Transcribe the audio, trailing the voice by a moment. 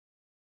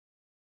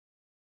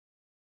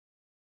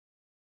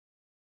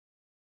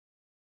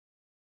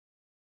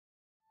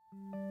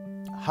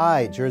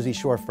Hi, Jersey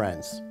Shore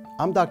friends.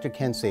 I'm Dr.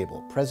 Ken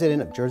Sable,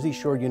 president of Jersey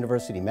Shore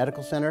University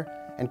Medical Center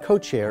and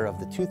co-chair of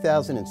the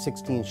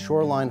 2016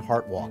 Shoreline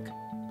Heart Walk.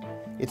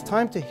 It's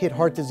time to hit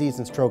heart disease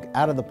and stroke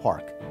out of the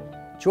park.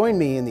 Join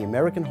me and the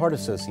American Heart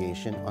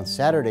Association on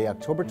Saturday,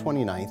 October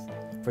 29th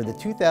for the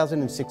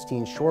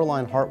 2016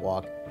 Shoreline Heart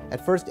Walk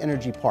at First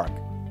Energy Park,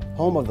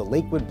 home of the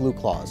Lakewood Blue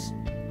Claws.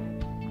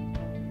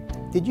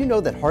 Did you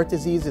know that heart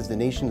disease is the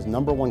nation's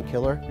 #1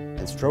 killer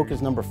and stroke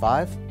is number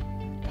 5?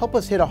 Help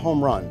us hit a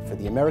home run for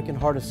the American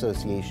Heart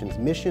Association's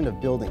mission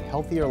of building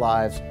healthier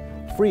lives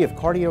free of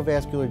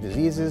cardiovascular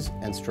diseases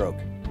and stroke.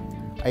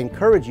 I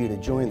encourage you to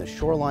join the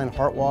Shoreline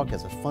Heart Walk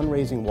as a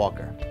fundraising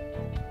walker.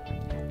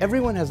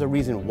 Everyone has a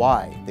reason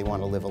why they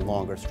want to live a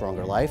longer,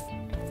 stronger life.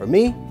 For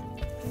me,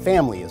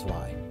 family is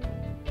why.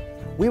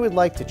 We would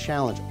like to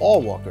challenge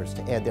all walkers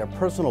to add their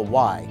personal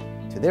why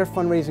to their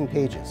fundraising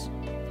pages.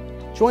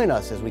 Join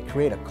us as we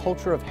create a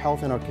culture of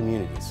health in our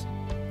communities.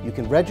 You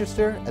can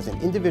register as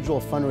an individual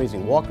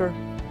fundraising walker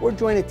or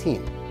join a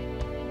team.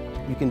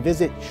 You can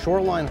visit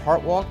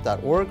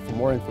shorelineheartwalk.org for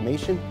more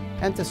information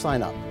and to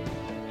sign up.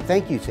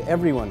 Thank you to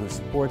everyone who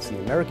supports the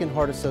American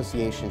Heart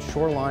Association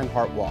Shoreline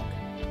Heart Walk.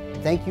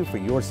 Thank you for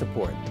your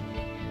support.